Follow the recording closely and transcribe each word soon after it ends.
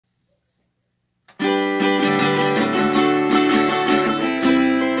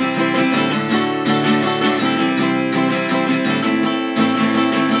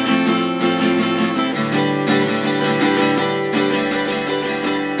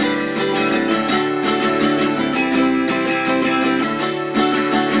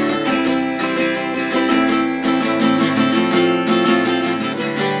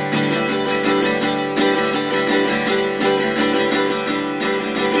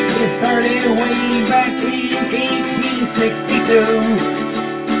started way back in 1862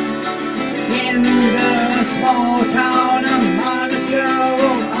 in the small town of Monticello,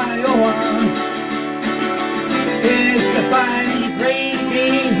 Iowa. It's the 5 great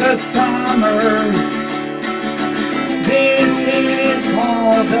days of summer. This is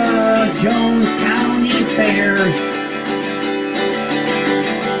called the Jones County Fair.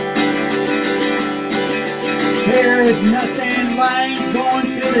 There's nothing like going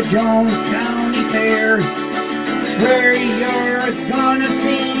to the Jones County Fair, where you're gonna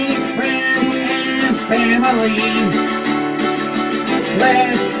see friends and family.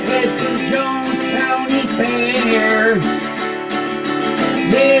 Let's head to Jones County Fair.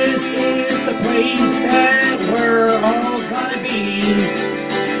 This is the place that we're all gonna be.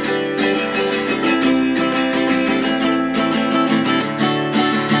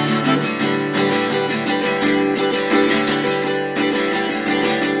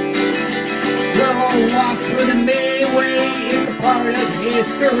 We'll walk through the Midway, it's a part of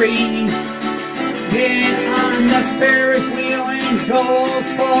history. Get on the Ferris wheel and go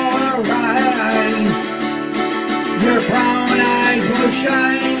for a ride. Your brown eyes will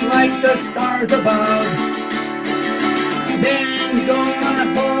shine like the stars above. Then go on a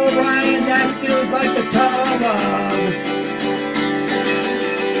bull ride that feels like the tug of love.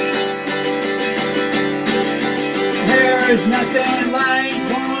 There's nothing like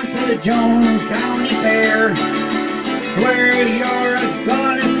going to the Jones County Fair, where you're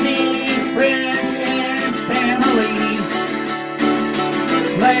gonna see friends and family.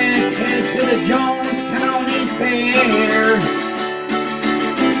 Let's head to the Jones County Fair.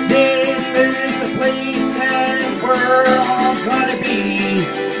 This is the place that we're all gonna be.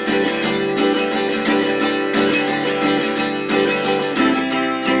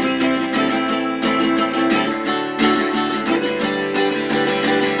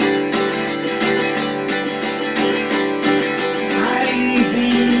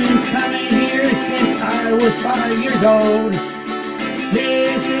 I was 5 years old.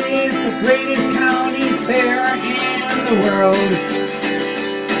 This is the greatest county fair in the world.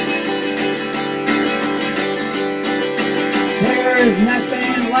 There's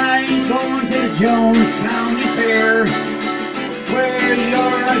nothing like going to the Jones County Fair, where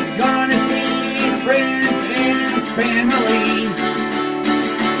you're gonna see friends and family.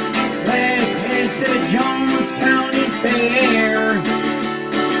 Let's head to the Jones County Fair.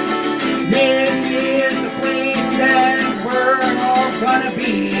 This is the place that we're all gonna be.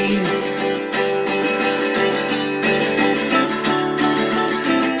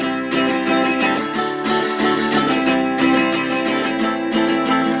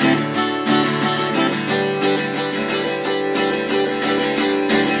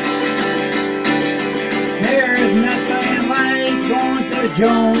 There's nothing like going to the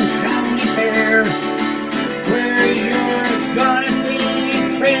Jones County Fair, where you're gonna see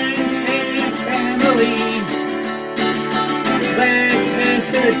friends and family. Let's head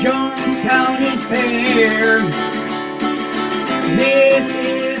to the Jones County Fair. This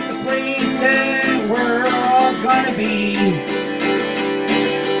is the place that we're all gonna be.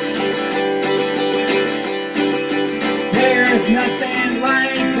 There's nothing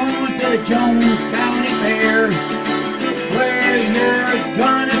like going to the Jones County Fair, where you're gonna